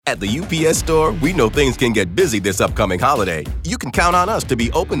At the UPS Store, we know things can get busy this upcoming holiday. You can count on us to be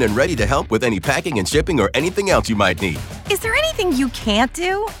open and ready to help with any packing and shipping or anything else you might need. Is there anything you can't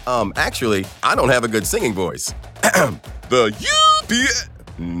do? Actually, I don't have a good singing voice. The UPS...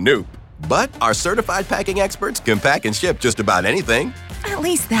 Nope. But our certified packing experts can pack and ship just about anything. At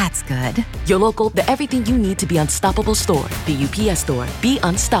least that's good. Your local, the everything you need to be unstoppable store. The UPS Store. Be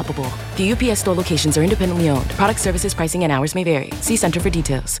unstoppable. The UPS Store locations are independently owned. Product, services, pricing, and hours may vary. See Center for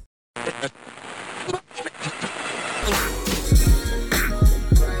details.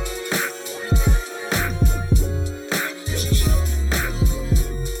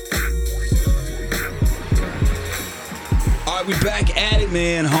 We back at it,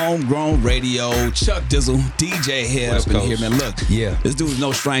 man. Homegrown radio. Chuck Dizzle DJ Hed up in here, man. Look, this dude's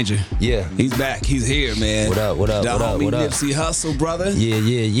no stranger. Yeah, he's back. He's here, man. What up? What up? The what up? homie What up? Nipsey Hussle, brother.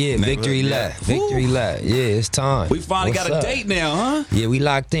 Yeah. Man, Victory lap. Victory lap. Yeah, it's time. We finally got a date now, huh? Yeah, we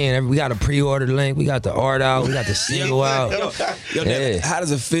locked in. We got a pre-order link. We got the art out. We got the single out. How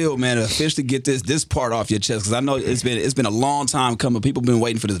does it feel, man, to officially get this part off your chest? Because I know it's been a long time coming. People been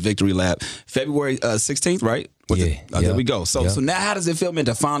waiting for this victory lap. February 16th, right? There we go. So now how does it feel, man,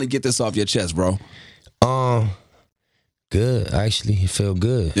 to finally get this off your chest, bro? Good. Actually, it feel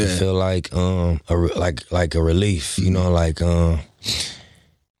good. Yeah. It feel like like a relief. You know, like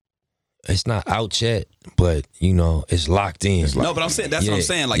it's not out yet, but you know, it's locked in. No, but I'm saying that's what I'm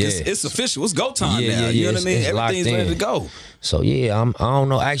saying. Like it's official. It's go time now. You know what I mean? Everything's ready to go. So yeah, I don't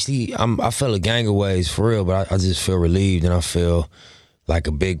know. Actually, I feel a gang of ways for real, but I just feel relieved and I feel like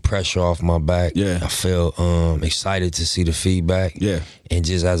a big pressure off my back. Yeah. I feel excited to see the feedback. Yeah. And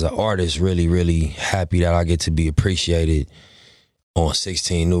just as an artist, really, really happy that I get to be appreciated on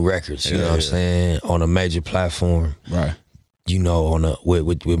 16 new records. You know what I'm saying? On a major platform. Right. You know,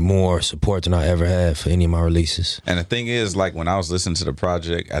 with more support than I ever had for any of my releases. And the thing is, like when I was listening to the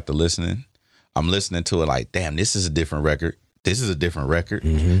project, after listening, I'm listening to it like, damn, this is a different record. This is a different record.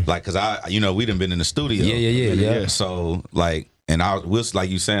 Mm-hmm. Like, cause we done been in the studio. Yeah. So like, and we'll, like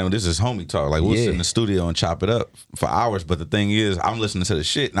you saying, this is homie talk. Like we'll sit in the studio and chop it up for hours. But the thing is, I'm listening to the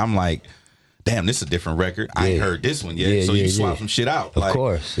shit and I'm like, damn, this is a different record. I ain't heard this one yet. So you swap some shit out. Of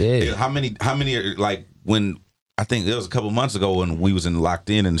course, yeah. How many are, like when, I think it was a couple months ago when we was locked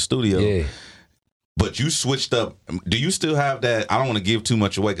in the studio. Yeah. But you switched up. Do you still have that? I don't want to give too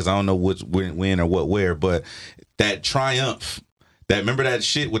much away because I don't know when or what where. But that Triumph, remember that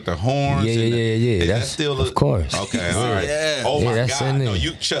shit with the horns? Yeah. That's still of course. Okay, all right. Yeah. Oh my that's God, in there. no,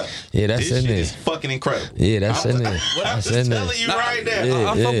 you Chuck. Yeah, that's this in shit there. is fucking incredible. Yeah, that's in there. What I'm That's just in there. telling you right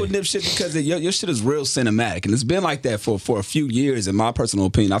now. I fuck with Nip shit because your shit is real cinematic, and it's been like that for a few years. In my personal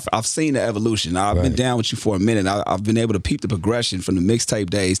opinion, I've seen the evolution. I've been down with you for a minute. I've been able to peep the progression from the mixtape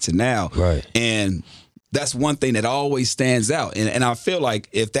days to now. Right. And that's one thing that always stands out. And I feel like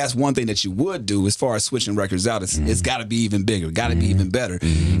if that's one thing that you would do as far as switching records out, it's got to be even bigger, got to be even better.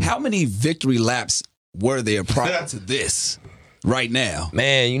 How many victory laps were there prior to this right now?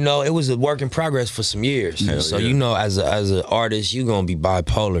 Man, you know, it was a work in progress for some years. So, you know, as an artist, you're going to be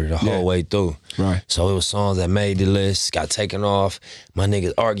bipolar the whole way through. Right. So it was songs that made the list, got taken off. My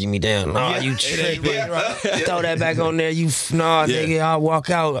niggas argue me down. Nah, you tripping. Throw that back on there. Nigga, I'll walk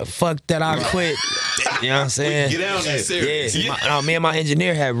out. Fuck that, I'll quit. You know what I'm saying? Get down there. Serious. Yeah. Me and my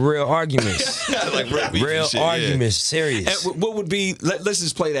engineer had real arguments. Like real arguments, serious. And what would be, let's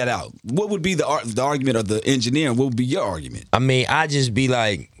just play that out. What would be the argument of the engineer, and what would be your argument? I mean, I just be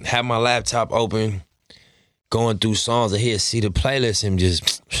like, have my laptop open, going through songs, and he'll see the playlist and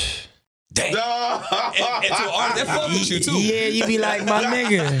just... Dang. And to an artist that fuck with you too. Yeah, you be like, my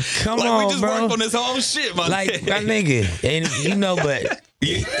nigga, come like on, we just bro. worked on this whole shit, my nigga. And you know, but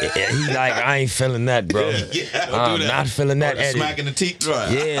he like, I ain't feeling that, bro. I'm not feeling that edit. Smacking the teeth.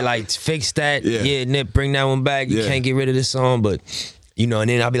 Yeah, like fix that. Yeah, Nip, bring that one back. You can't get rid of this song, but you know, and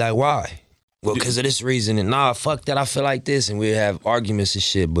then I'll be like, why? Well, because of this reason, and fuck that, I feel like this, and we'll have arguments and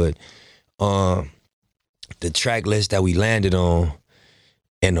shit, but the track list that we landed on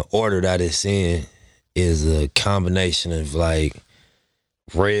and the order that it's in is a combination of like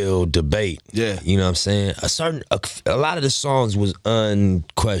real debate. Yeah. You know what I'm saying? A lot of the songs was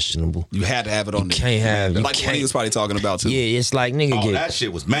unquestionable. You had to have it on there. Can't have like what he was probably talking about too. Yeah, it's like nigga that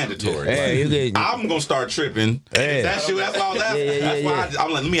shit was mandatory. I'm gonna start tripping. That shit, that's all that. That's why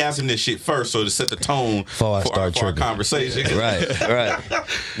I'm like, let me ask him this shit first, so to set the tone for our conversation. Right.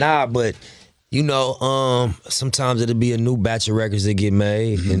 Nah, but you know, sometimes it'll be a new batch of records that get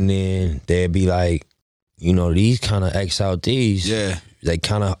made, and then they'll be like, you know, these kind of X out these. Yeah. They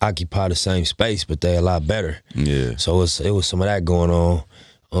kind of occupy the same space, but they're a lot better. Yeah. So it was some of that going on.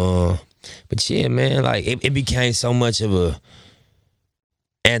 But yeah, man, like it became so much of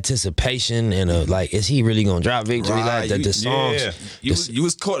anticipation and like, is he really gonna drop Victory Lap? That the songs, you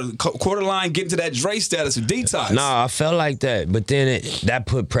was quarter line getting to that Dre status of Detox. Nah, I felt like that, but then that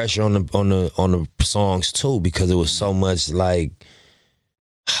put pressure on the songs too, because it was so much like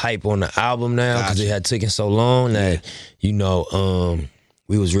hype on the album now, because it had taken so long that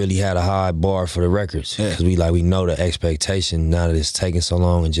we was really had a high bar for the records, because we know the expectation now that it's taking so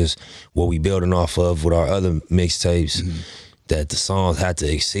long, and just what we building off of with our other mixtapes. That the songs had to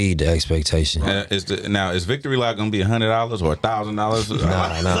exceed the expectation. Is Victory Lap gonna be $100 or $1,000?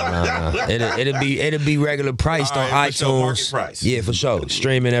 Nah. It'll be regular priced on iTunes. For sure, market price. Yeah, for sure.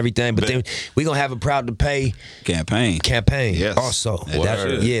 Streaming everything. But then we gonna have a Proud to Pay campaign. Yes. Also.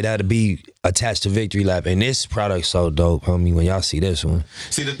 That'll be attached to Victory Lap. And this product's so dope, homie, when y'all see this one.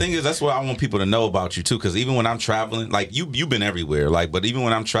 See, the thing is, that's what I want people to know about you too, because even when I'm traveling, like you've been everywhere, like, but even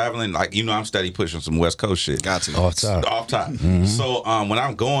when I'm traveling, like, I'm steady pushing some West Coast shit. Got to. Off top. Mm-hmm. So when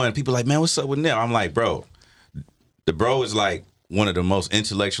I'm going, people are like, man, what's up with Nip? I'm like, bro, the bro is like one of the most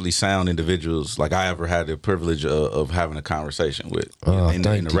intellectually sound individuals like I ever had the privilege of having a conversation with. Thank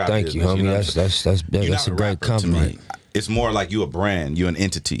you, homie. That's a great compliment. It's more like you a brand, you an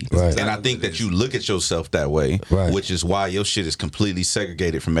entity. Right. And I think that you look at yourself that way, which is why your shit is completely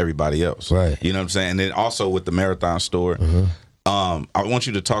segregated from everybody else. Right. You know what I'm saying? And then also with the Marathon store, I want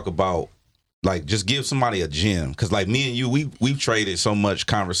you to talk about, like, just give somebody a gem. Because, like, me and you, we've traded so much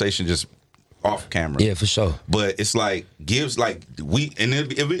conversation just off camera. Yeah, for sure. But it's like, it'll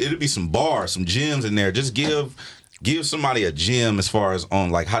be some bars, some gems in there. Just give somebody a gem as far as on,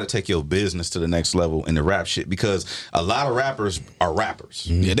 like, how to take your business to the next level in the rap shit, because a lot of rappers are rappers.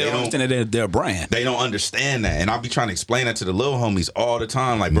 Yeah, they don't understand that they're a brand. They don't understand that, and I'll be trying to explain that to the little homies all the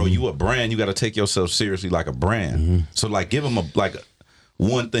time. Like, bro, you a brand. You got to take yourself seriously like a brand. So, like, give them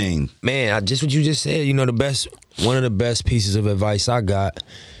one thing. Man, just what you just said. One of the best pieces of advice I got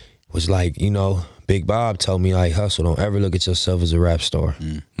was, like, Big Bob told me, like, Hustle, don't ever look at yourself as a rap star.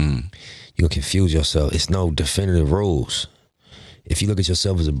 You'll confuse yourself. It's no definitive rules. If you look at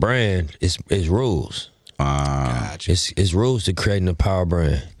yourself as a brand, it's rules. Gotcha. It's rules to creating a power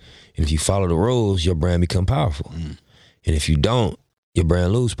brand. And if you follow the rules, your brand become powerful. And if you don't, your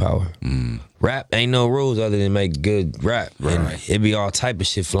brand lose power. Rap ain't no rules other than make good rap. Right. And it be all type of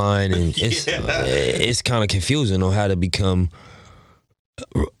shit flying, and it's kind of confusing on how to become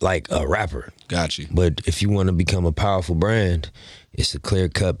like a rapper. Got you. But if you want to become a powerful brand, it's a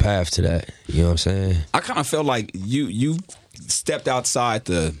clear-cut path to that. You know what I'm saying? I kind of felt like you stepped outside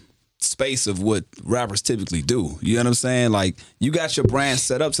the space of what rappers typically do. You know what I'm saying? Like, you got your brand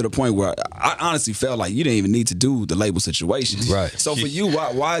set up to the point where I honestly felt like you didn't even need to do the label situation. Right. So for you,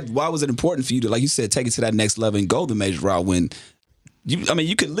 why was it important for you to, like you said, take it to that next level and go the major route when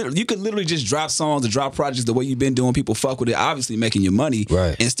you could literally just drop songs and drop projects the way you've been doing. People fuck with it, obviously making your money,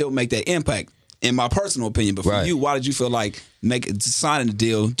 and still make that impact. In my personal opinion, but for you, why did you feel like signing the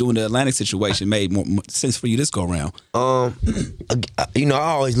deal, doing the Atlantic situation made more sense for you this go around? I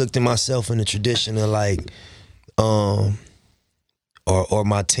always looked at myself in the tradition of like, or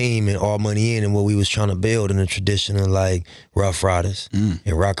my team and All Money In and what we was trying to build in the tradition of like Rough Riders and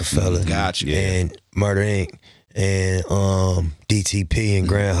Rockefeller, and Murder Inc. and DTP and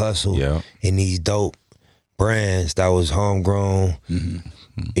Grand Hustle, and these dope brands that was homegrown.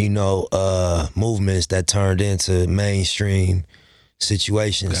 Movements that turned into mainstream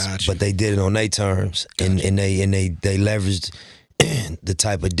situations, but they did it on their terms, and they leveraged the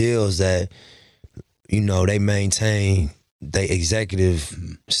type of deals that they maintained their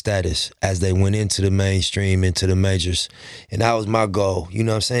executive status as they went into the mainstream, into the majors, and that was my goal. You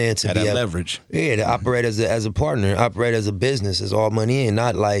know what I'm saying? To be leverage, to operate as a partner, operate as a business, as All Money In,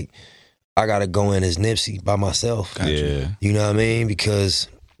 not like I gotta go in as Nipsey by myself. Yeah. You know what I mean? Because,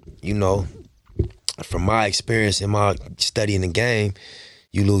 from my experience in my studying the game,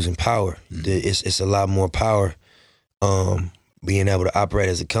 you losing power. It's a lot more power being able to operate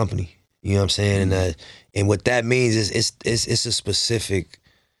as a company. You know what I'm saying? And what that means is it's a specific,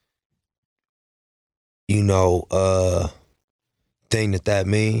 thing that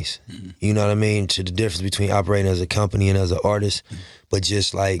means. You know what I mean? To the difference between operating as a company and as an artist, but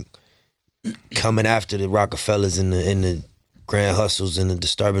just like coming after the Rockefellers and the Grand Hustles and the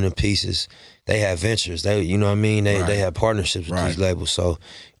Disturbing the Pieces, they have ventures. They, you know what I mean? They have partnerships with these labels. So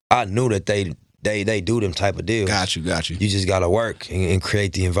I knew that they do them type of deals. Got you. You just gotta work and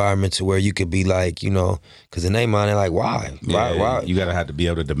create the environment to where you could be like, because in their mind they're like, why? Why? You gotta have to be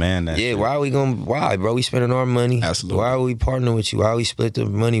able to demand that. Yeah, why, bro? We spending our money. Absolutely. Why are we partnering with you? Why we split the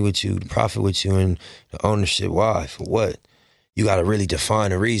money with you, the profit with you, and the ownership? Why? For what? You gotta really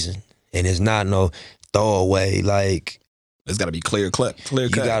define a reason. And it's not no throwaway, like, It's got to be clear cut.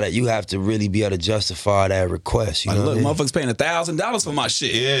 You have to really be able to justify that request. You know look, motherfuckers paying $1,000 for my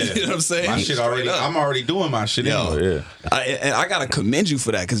shit. Yeah. You know what I'm saying? My shit already. I'm already doing my shit. Yeah. And I gotta commend you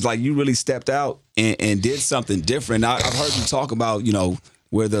for that, because like you really stepped out and did something different. I've heard you talk about, you know,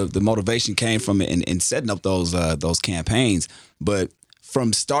 where the motivation came from in setting up those campaigns, but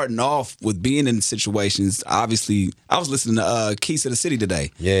from starting off with being in situations, obviously, I was listening to Keys to the City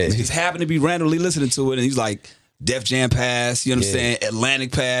today. Yeah. He just happened to be randomly listening to it, and he's like, Def Jam Pass, you know what I'm saying?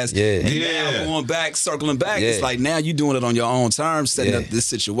 Atlantic Pass. Yeah. And now going back, circling back, Yeah. it's like now you doing it on your own terms, setting up this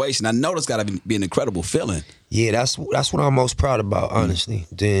situation. I know that's got to be an incredible feeling. Yeah, that's what I'm most proud about, honestly.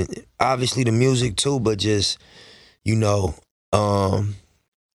 Then obviously the music too, but just, you know,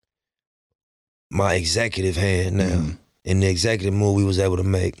 my executive hand now and the executive move we was able to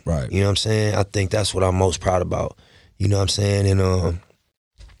make. Right. You know what I'm saying? I think that's what I'm most proud about. You know what I'm saying? And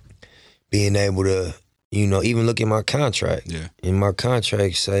being able to, you know, even look at my contract. Yeah. In my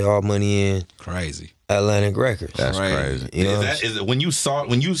contract, say all money in Crazy. Atlantic Records. That's crazy. You know is it when you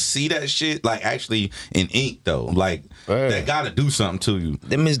see that shit, like actually in ink though, like that got to do something to you.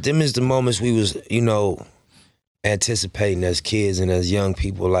 Them is the moments we was, you know, anticipating as kids and as young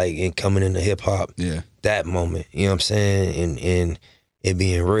people, like in coming into hip hop. Yeah. That moment, you know what I'm saying, and it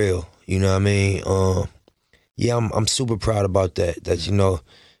being real. You know what I mean? Yeah, I'm super proud about that. That, you know,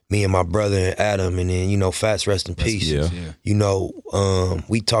 me and my brother and Adam, and then, you know, Fats, rest in peace. Yeah. You know,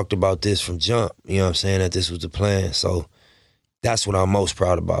 we talked about this from jump. You know what I'm saying? That this was the plan. So that's what I'm most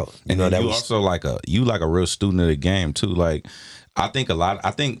proud about. You And know, then that you was also like a real student of the game too. Like I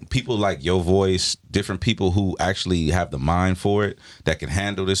think people like your voice, different people who actually have the mind for it, that can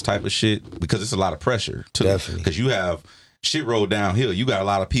handle this type of shit, because it's a lot of pressure too. Definitely. Because you have shit roll downhill. You got a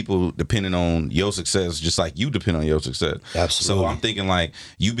lot of people depending on your success, just like you depend on your success. Absolutely. So I'm thinking like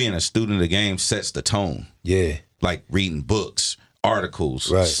you being a student of the game sets the tone. Yeah. Like reading books,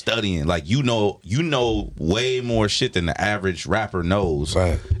 articles, Right. studying. Like you know way more shit than the average rapper knows.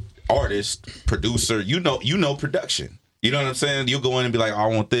 Right. Artist, producer, you know production. You know what I'm saying? You'll go in and be like, oh, I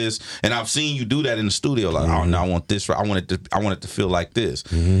want this, and I've seen you do that in the studio. Like, oh no, I want this. I want it to feel like this.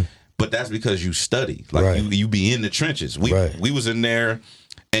 But that's because you study. Like Right. you be in the trenches. We was in there,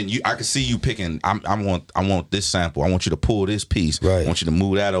 and I could see you picking. I want this sample. I want you to pull this piece. Right. I want you to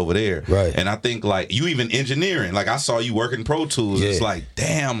move that over there. Right. And I think like you even engineering. Like I saw you working Pro Tools. Yeah. It's like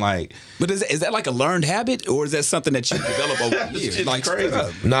damn. Like, But is that like a learned habit, or is that something that you develop over the years? It's Like crazy.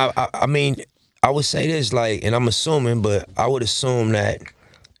 No, I mean, I would say this, like, and I'm assuming, but I would assume that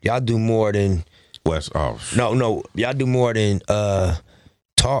y'all do more than West. Oh no, y'all do more than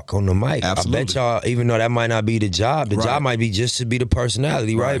talk on the mic. Absolutely. I bet y'all, even though that might not be the job Right. might be just to be the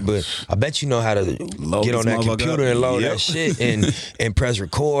personality, right? But I bet you know how to Load get on this that motherfucker computer up. and load Yep. that shit and press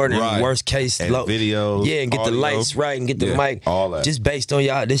record and Right. worst case And videos, yeah, and get the audio. lights right and get the Yeah, mic, all that. just based on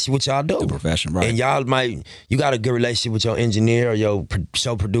y'all. This is what y'all do. The profession, right. And y'all you got a good relationship with your engineer or your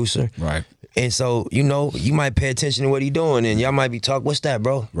show producer, Right. and so, you know, you might pay attention to what he doing, and y'all might be talking, what's that,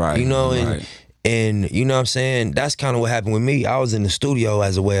 bro? Right, You know, right. and you know what I'm saying? That's kind of what happened with me. I was in the studio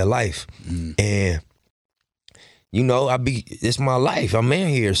as a way of life. And, you know, it's my life. I'm in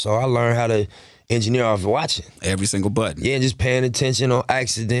here. So I learned how to engineer off watching. Every single button. Yeah, just paying attention on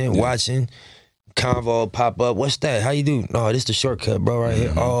accident, watching. Convo pop up. What's that? How you do? No, this the shortcut, bro, right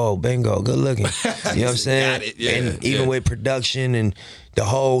here. Oh, bingo. Good looking. You know what I'm saying? Got it. Yeah, and even yeah. with production and the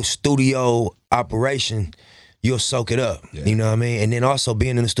whole studio operation, you'll soak it up. Yeah. You know what I mean? And then also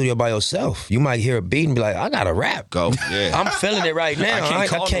being in the studio by yourself, you might hear a beat and be like, I gotta rap. Go. Yeah. I'm feeling it right now. I can't I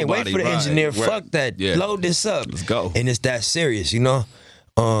call can't wait nobody. for the Right, engineer. right. Fuck that. Yeah. Load this up. Let's go. And it's that serious, you know?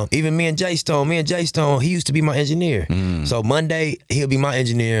 Even me and Jay Stone, he used to be my engineer. So Monday, he'll be my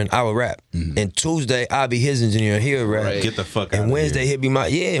engineer and I will rap. And Tuesday, I'll be his engineer and he'll rap. Right. Get the fuck out And of Wednesday, here. he'll be my,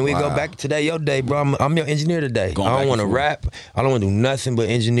 and we go back, today your day, bro. I'm your engineer today. Going I back don't and want to forth. rap. I don't want to do nothing but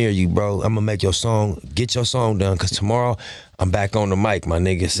engineer you, bro. I'm going to make your song, get your song done, because tomorrow, I'm back on the mic, my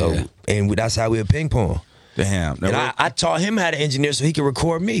nigga. So, Yeah. and that's how we'll ping pong. Damn. Now, And I taught him how to engineer so he could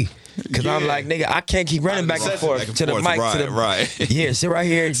record me. Because I'm like, nigga, I can't keep running back and forth to the mic. Right, to the, right. Yeah, sit right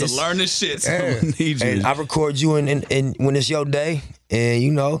here. So learn this shit. So Yeah. we need you. And I record you and when it's your day. And,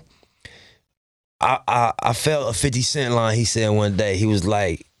 you know, I felt a 50 Cent line he said one day. He was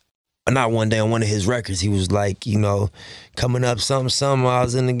like, not one day, on one of his records, he was like, you know, coming up something, I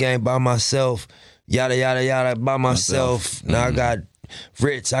was in the game by myself, yada, yada, yada, by myself. Now I got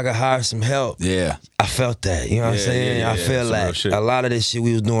rich, I could hire some help. Yeah. I felt that, you know what I'm saying? yeah, I feel some real like shit. a lot of this shit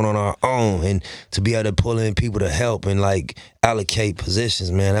we was doing on our own, and to be able to pull in people to help and like allocate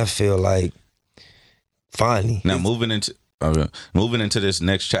positions, man, I feel like finally. Now moving into Moving into this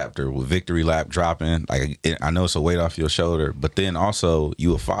next chapter with Victory Lap dropping, like I know it's a weight off your shoulder, but then also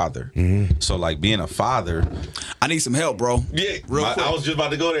you a father. So like being a father, I need some help, bro. Yeah, I was just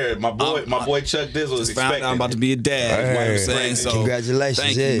about to go there. My boy Chuck Dizzle is expecting. I'm about to be a dad. Hey, you know what I'm saying? So congratulations.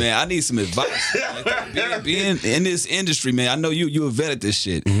 Thank you, man. I need some advice. being in this industry, man. I know you a vet at this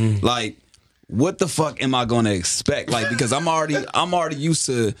shit. Like, what the fuck am I gonna expect? Like, because I'm already used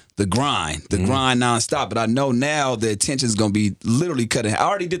to the grind nonstop. But I know now the attention's gonna be literally cutting. I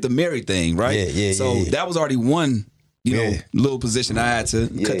already did the married thing, right? So that was already one, little position I had to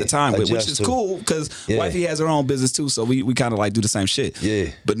cut the time with, which is cool because wifey has her own business too. So we kind of like do the same shit. Yeah.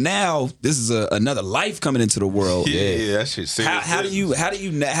 But now this is another life coming into the world. Yeah, that shit's serious.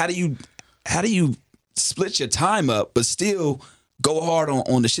 How do you split your time up, but still go hard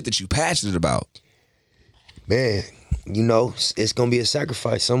on the shit that you passionate about? Man, it's gonna be a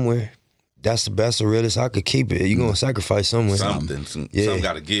sacrifice somewhere. That's the best, the realest I could keep it. You're gonna sacrifice somewhere. Something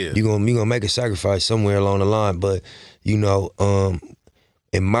gotta give. You're gonna make a sacrifice somewhere along the line. But, in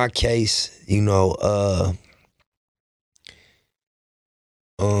my case, yeah,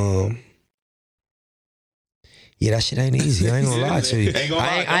 that shit ain't easy. I ain't gonna lie to you.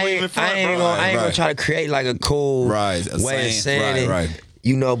 I ain't gonna try to create like a cool way of saying it.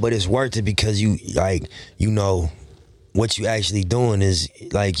 But it's worth it because what you actually doing is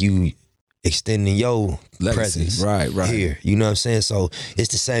like you extending your legacy. presence Right. here. You know what I'm saying? So it's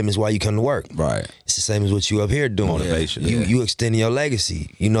the same as why you come to work. Right. It's the same as what you up here doing. Motivation. You extending your legacy.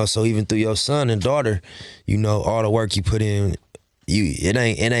 So even through your son and daughter, all the work you put in, it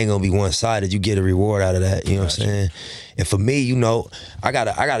ain't gonna be one-sided. You get a reward out of that. You know what I'm saying? And for me, I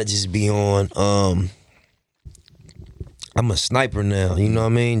gotta just be on. I'm a sniper now. You know what I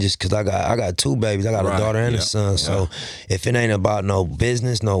mean? Just because I got two babies. I got a daughter and a son. So if it ain't about no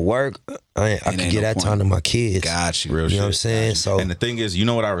business, no work, I can get that time to my kids. Got you. Real shit. You know what I'm saying? So, and the thing is, you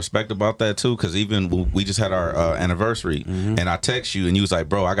know what I respect about that too? Because even we just had our anniversary, and I text you, and you was like,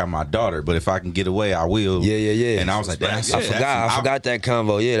 "Bro, I got my daughter, but if I can get away, I will." Yeah. And I was like, I forgot that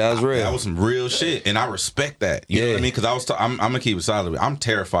convo. Yeah, that was real. That was some real shit, and I respect that. You know what I mean? Because I'm gonna keep it solid. I'm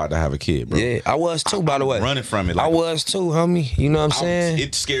terrified to have a kid, bro. Yeah, I was too. By the way, running from it. I was too, homie. You know what I'm saying?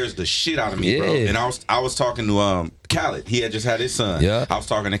 It scares the shit out of me, bro. And I was talking to Khaled. He had just had his son. Yeah. I was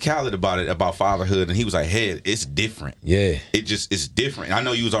talking to Khaled about fatherhood, and he was like, "Head, it's different. Yeah, it's different." I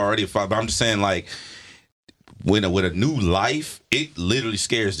know you was already a father, but I'm just saying, like, with a new life, it literally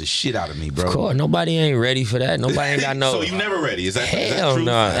scares the shit out of me, bro. Of course, nobody ain't ready for that. Nobody ain't got no. So you never ready? Is that hell true?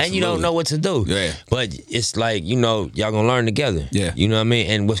 No? And you don't know what to do. Yeah. But it's like y'all gonna learn together. Yeah. You know what I mean?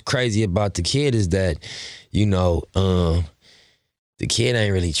 And what's crazy about the kid is that, the kid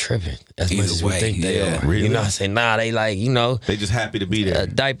ain't really tripping as much as we think they are. Really? You know what I'm saying? Nah, they like, they just happy to be there. A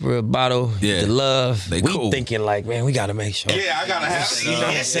diapper, a bottle, the love. They we cool. thinking like, man, we gotta make sure. Yeah, I gotta have it. You know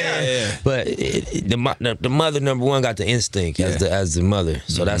what I'm saying? Yeah. But the mother, number one, got the instinct as the mother.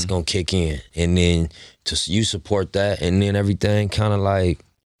 So that's gonna kick in. And then you support that, and then everything kind of like.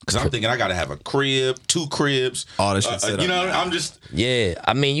 Because I'm thinking I gotta have a crib, 2 cribs, all this shit set up. I'm just. Yeah,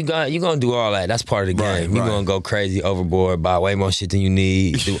 I mean, you gonna do all that. That's part of the game. You're gonna go crazy overboard, buy way more shit than you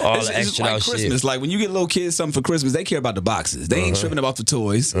need, do all the extra like Christmas. shit. Like when you get little kids something for Christmas, they care about the boxes. They ain't tripping about the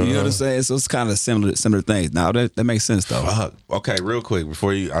toys. You know what I'm saying? So it's kind of similar things. Now that makes sense though. Okay, real quick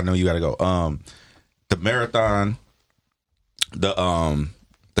before I know you gotta go. The marathon, the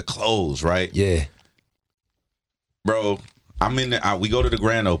clothes, right? Yeah, bro. I'm in there. We go to the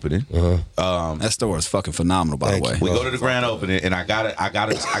grand opening. That store is fucking phenomenal, by the way. We go to the grand opening, and I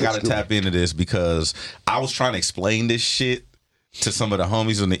gotta tap into this because I was trying to explain this shit to some of the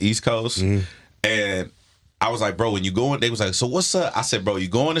homies on the East Coast, and I was like, bro, when you go in, they was like, so what's up? I said, bro, you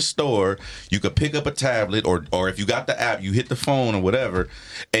go in the store, you could pick up a tablet, or if you got the app, you hit the phone or whatever,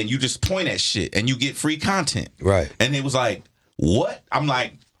 and you just point at shit, and you get free content. Right. And it was like, what? I'm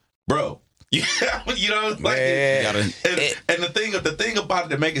like, bro. Yeah, like, and the thing about it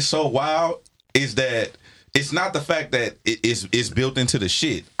that make it so wild is that it's not the fact that it's built into the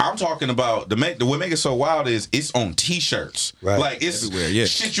shit. I'm talking about what make it so wild is it's on T-shirts. Right. Like it's everywhere,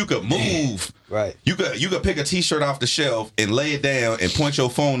 shit you could move. Right. You could pick a T-shirt off the shelf and lay it down and point your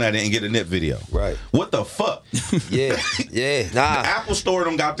phone at it and get a Nip video. Right. What the fuck? Yeah. Nah. The Apple Store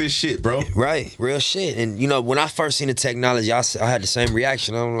don't got this shit, bro. Right. Real shit. And when I first seen the technology, I had the same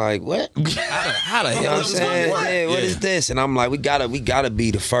reaction. I'm like, what? How the hell does this work? Yeah, what is this? And I'm like, we gotta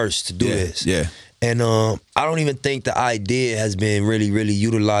be the first to do this. Yeah. And I don't even think the idea has been really, really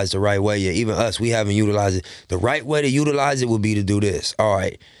utilized the right way yet. Even us, we haven't utilized it. The right way to utilize it would be to do this. All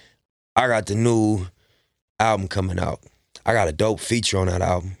right, I got the new album coming out. I got a dope feature on that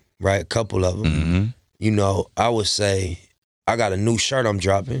album, right? A couple of them. Mm-hmm. I would say I got a new shirt I'm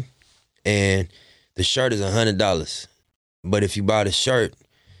dropping, and the shirt is $100. But if you buy the shirt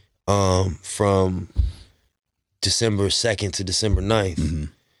from December 2nd to December 9th,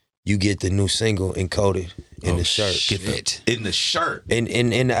 you get the new single encoded in the shirt. In the shirt.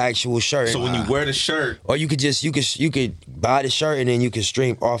 In the actual shirt. So when you wear the shirt, or you could buy the shirt and then you could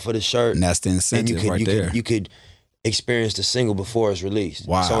stream off of the shirt. And that's the incentive there. You could experience the single before it's released.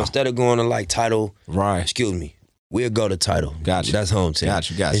 Wow. So instead of going to like Tidal, excuse me, we'll go to Tidal. Gotcha. That's home team.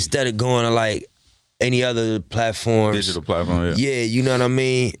 Gotcha. Instead of going to like any other platforms. Digital platform, yeah, you know what I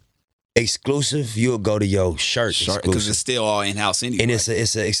mean? Exclusive, you'll go to your shirt because it's still all in-house anyway. And it's an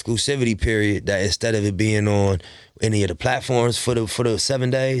exclusivity period that instead of it being on any of the platforms for the 7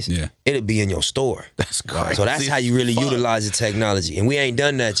 days, it'll be in your store. That's crazy. So that's how you really utilize the technology. And we ain't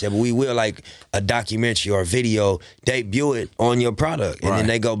done that yet, but we will, like a documentary or a video, debut it on your product. And then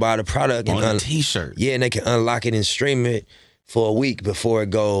they go buy the product. On a t-shirt. Yeah, and they can unlock it and stream it for a week before it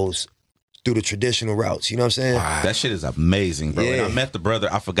goes through the traditional routes. You know what I'm saying? Wow. That shit is amazing, bro. Yeah. And I met the brother,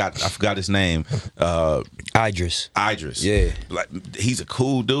 I forgot his name. Idris. Yeah. Like, he's a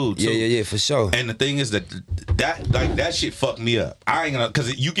cool dude too. Yeah, for sure. And the thing is that shit fucked me up. I ain't gonna,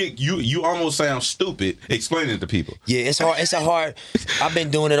 cause you almost sound stupid explaining it to people. Yeah, it's hard. It's a hard. I've been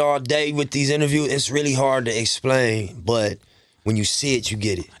doing it all day with these interviews. It's really hard to explain, but when you see it, you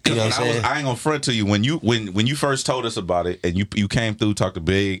get it. You know what I'm saying? I ain't gonna front to you when you first told us about it and you came through, talked to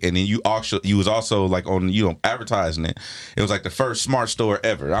Big, and then you was also like on advertising it. It was like the first smart store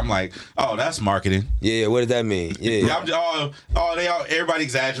ever. I'm like, oh, that's marketing. Yeah, what does that mean? Yeah. Everybody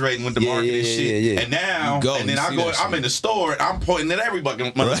exaggerating with the marketing shit. Yeah. And now, I'm in the store and I'm pointing at every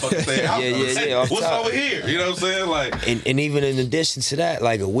fucking motherfucker saying, what's over here? You know what I'm saying? Like, and even in addition to that,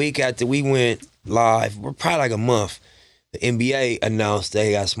 like a week after we went live, we're probably like a month, the NBA announced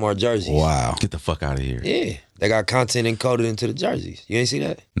they got smart jerseys. Wow. Get the fuck out of here. Yeah. They got content encoded into the jerseys. You ain't see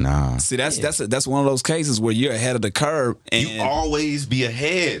that? Nah. See, that's one of those cases where you're ahead of the curve. And you always be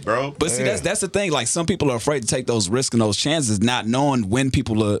ahead, bro. But see, that's the thing. Like, some people are afraid to take those risks and those chances, not knowing when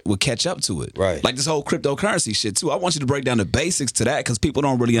people will catch up to it. Right. Like this whole cryptocurrency shit, too. I want you to break down the basics to that because people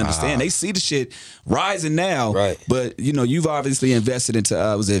don't really understand. They see the shit rising now. Right. But, you've obviously invested into,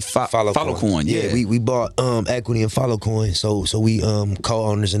 Followcoin? Yeah, we bought equity in Followcoin. So we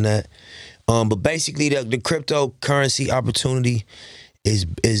co-owners in that. But basically, the cryptocurrency opportunity is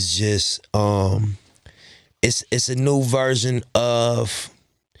just it's a new version of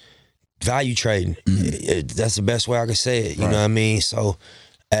value trading. That's the best way I could say it. You know what I mean? So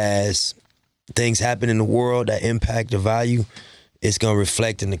as things happen in the world that impact the value, it's gonna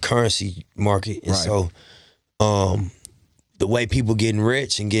reflect in the currency market. And so the way people getting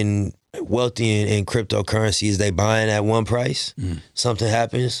rich and getting wealthy in cryptocurrency is they buying at one price. Something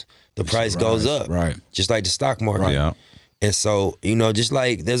happens. The price goes up, just like the stock market. Right. Yeah. And so, just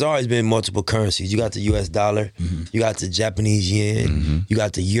like there's always been multiple currencies. You got the US dollar, you got the Japanese yen, you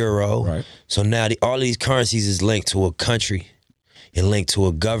got the euro. Right. So now all these currencies is linked to a country and linked to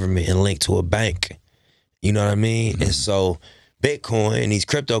a government and linked to a bank. You know what I mean? And so Bitcoin and these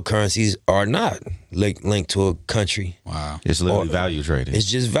cryptocurrencies are not linked to a country. Wow. It's literally value trading.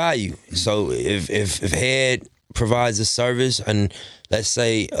 It's just value. So if Hed provides a service, and let's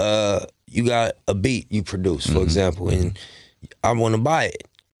say you got a beat you produce, for example, and I want to buy it,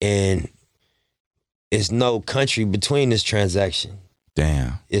 and it's no country between this transaction.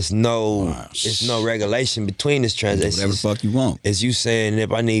 Damn. It's no regulation between this transaction. Whatever the fuck you want. It's you saying,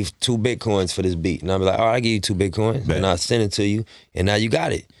 if I need 2 Bitcoins for this beat, and I'm like, all right, I'll give you 2 Bitcoins, and I'll send it to you, and now you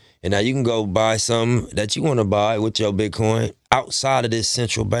got it. And now you can go buy something that you want to buy with your Bitcoin outside of this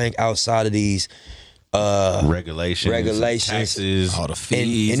central bank, outside of these regulations, taxes, all the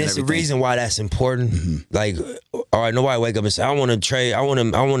fees, and it's the reason why that's important. Like, all right, nobody wake up and say, I want to trade, I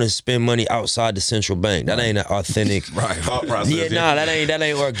want to spend money outside the central bank. That ain't an authentic thought process. Yeah, that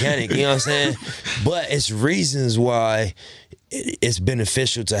ain't organic. You know what I'm saying? But it's reasons why it's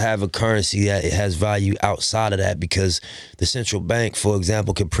beneficial to have a currency that it has value outside of that, because the central bank, for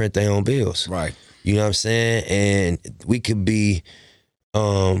example, can print their own bills. Right. You know what I'm saying? And we could be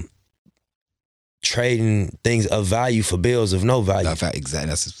trading things of value for bills of no value. Exactly.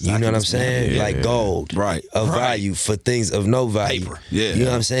 That's you know what I'm saying? Yeah. Like gold, of value for things of no value. Paper. Yeah. You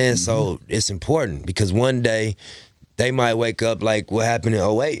know what I'm saying? So it's important, because one day they might wake up like what happened in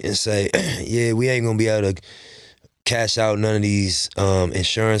 2008 and say, yeah, we ain't gonna be able to cash out none of these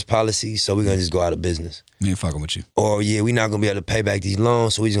insurance policies, so we're gonna just go out of business. We ain't fucking with you. Or yeah, we're not gonna be able to pay back these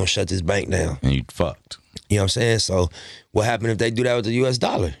loans, so we're just gonna shut this bank down. And you fucked. You know what I'm saying? So what happened if they do that with the US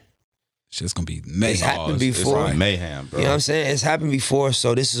dollar? Shit's gonna be mayhem. It's happened before. It's mayhem, bro. You know what I'm saying? It's happened before,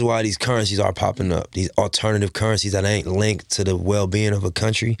 so this is why these currencies are popping up. These alternative currencies that ain't linked to the well-being of a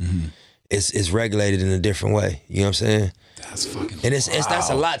country. It's regulated in a different way. You know what I'm saying? That's fucking. And that's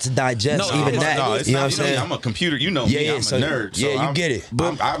a lot to digest. Even that. You know what I'm saying? I'm a computer. You know me. I'm a nerd. So you get it.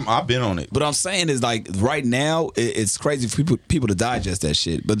 I've been on it. But I'm saying is like right now, it's crazy for people to digest that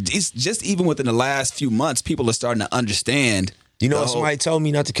shit. But it's just even within the last few months, people are starting to understand. You know what somebody told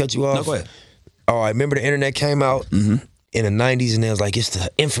me, not to cut you off? No, go ahead. Oh, I remember the internet came out in the 90s and it was like, it's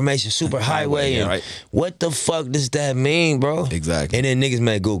the information superhighway. And right. What the fuck does that mean, bro? Exactly. And then niggas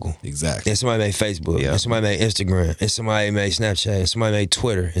made Google. Exactly. And somebody made Facebook. And somebody made Instagram. And somebody made Snapchat. And somebody made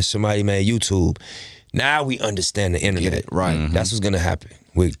Twitter. And somebody made YouTube. Now we understand the internet. Get it, right. That's what's going to happen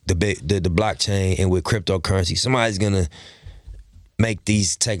with the blockchain and with cryptocurrency. Somebody's going to make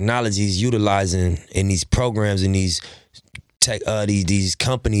these technologies utilizing in these programs and these these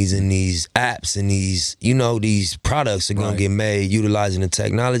companies and these apps and these these products are gonna get made utilizing the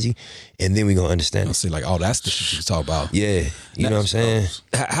technology, and then we gonna understand it. See, like, oh, that's the shit you talk about. Yeah, you know what I'm saying.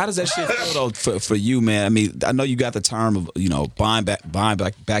 How does that shit feel though for you, man? I mean, I know you got the term of buying back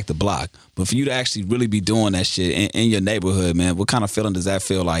the block, but for you to actually really be doing that shit in your neighborhood, man, what kind of feeling does that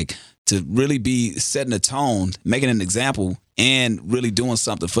feel like to really be setting a tone, making an example, and really doing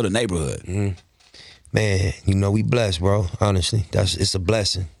something for the neighborhood? Man, we blessed, bro. Honestly, it's a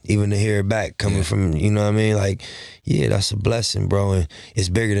blessing. Even to hear it back coming from, you know what I mean? Like, yeah, that's a blessing, bro. And it's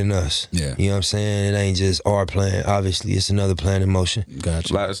bigger than us. Yeah. You know what I'm saying? It ain't just our plan. Obviously, it's another plan in motion.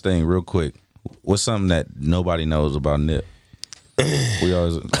 Gotcha. Last thing, real quick. What's something that nobody knows about Nip? We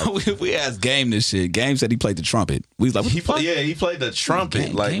always we asked Game this shit. Game said he played the trumpet. We was like, what he played the trumpet.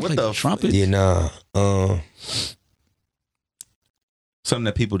 Game, like, Game what the trumpet? Yeah, nah. Something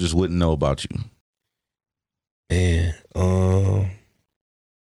that people just wouldn't know about you. Man,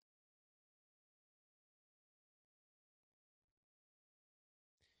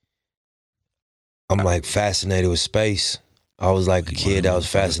 I'm like fascinated with space. I was like a kid that was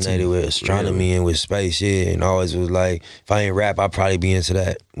fascinated with astronomy and with space, and always was like, if I ain't rap, I'd probably be into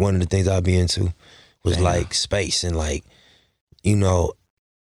that. One of the things I'd be into was like space and like,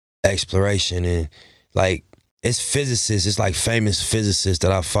 exploration and like, it's physicists. It's like famous physicists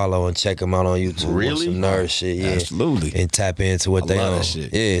that I follow and check them out on YouTube. Really? Some nerd shit, yeah. Absolutely. And tap into what they own.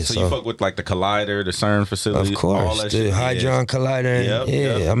 Yeah. So you fuck with like the Collider, the CERN facility, of course, all that the shit. Hadron Collider.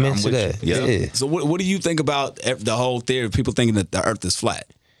 Yeah, I'm into that. Yeah. So what do you think about the whole theory of people thinking that the Earth is flat?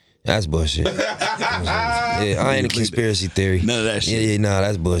 That's bullshit. I ain't a conspiracy theory. None of that shit. Yeah, nah,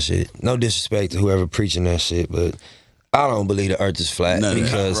 that's bullshit. No disrespect to whoever preaching that shit, but I don't believe the Earth is flat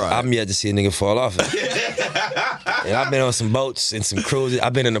because I'm yet to see a nigga fall off it. And I've been on some boats and some cruises.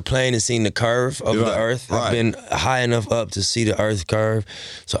 I've been in a plane and seen the curve of the Earth. I've been high enough up to see the Earth curve.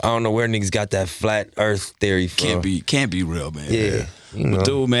 So I don't know where niggas got that flat Earth theory from. Can't be real, man. Yeah. But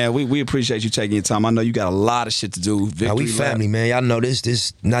dude, man, we appreciate you taking your time. I know you got a lot of shit to do. Now, we family, man. Y'all know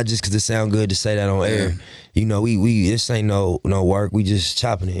this not just because it sound good to say that on air. We this ain't no work. We just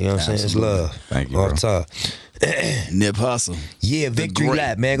chopping it. You know what I'm saying? It's love. Thank you, bro. Off top. Nip Hussle. Yeah, Victory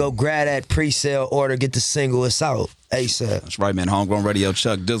Lap, man. Go grab that pre-sale order. Get the single. It's out ASAP. That's right, man. Homegrown Radio,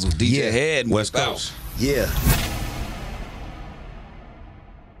 Chuck Dizzle DJ Hed. West Coast. Yeah.